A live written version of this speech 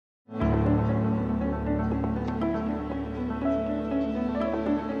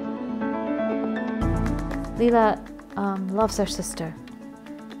Leela loves her sister,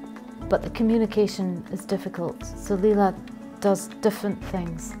 but the communication is difficult, so Leela does different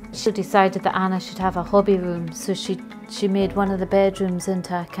things. She decided that Anna should have a hobby room, so she made one of the bedrooms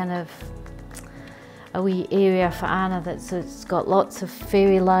into a kind of a wee area for Anna. So it's got lots of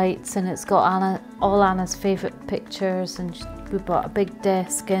fairy lights, and it's got all Anna's favourite pictures, and we brought a big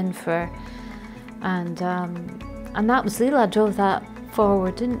desk in for her. And that was Leela drove that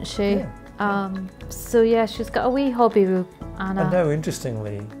forward, didn't she? Yeah. So yeah, she's got a wee hobby room, Anna. And now,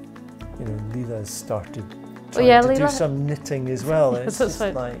 interestingly, you know, Leela's started trying to do some knitting as well. It's just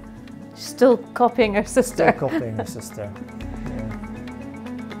like she's still copying her sister. Still copying her sister. Yeah.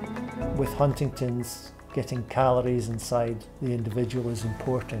 With Huntington's, getting calories inside the individual is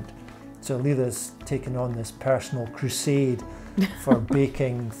important. So Leela's taken on this personal crusade for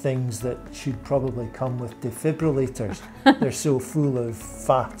baking things that should probably come with defibrillators. They're so full of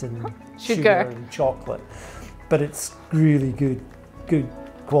fat and sugar and chocolate. But it's really good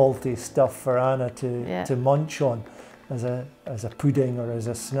quality stuff for Anna to munch on as a pudding or as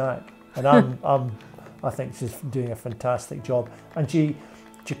a snack. And I think she's doing a fantastic job. And she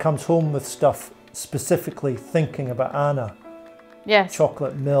comes home with stuff specifically thinking about Anna. Yes.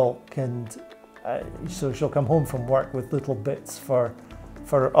 Chocolate milk, and so she'll come home from work with little bits for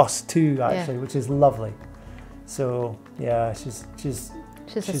us too, actually, which is lovely. So yeah, she's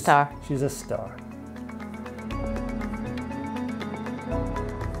a star. She's a star.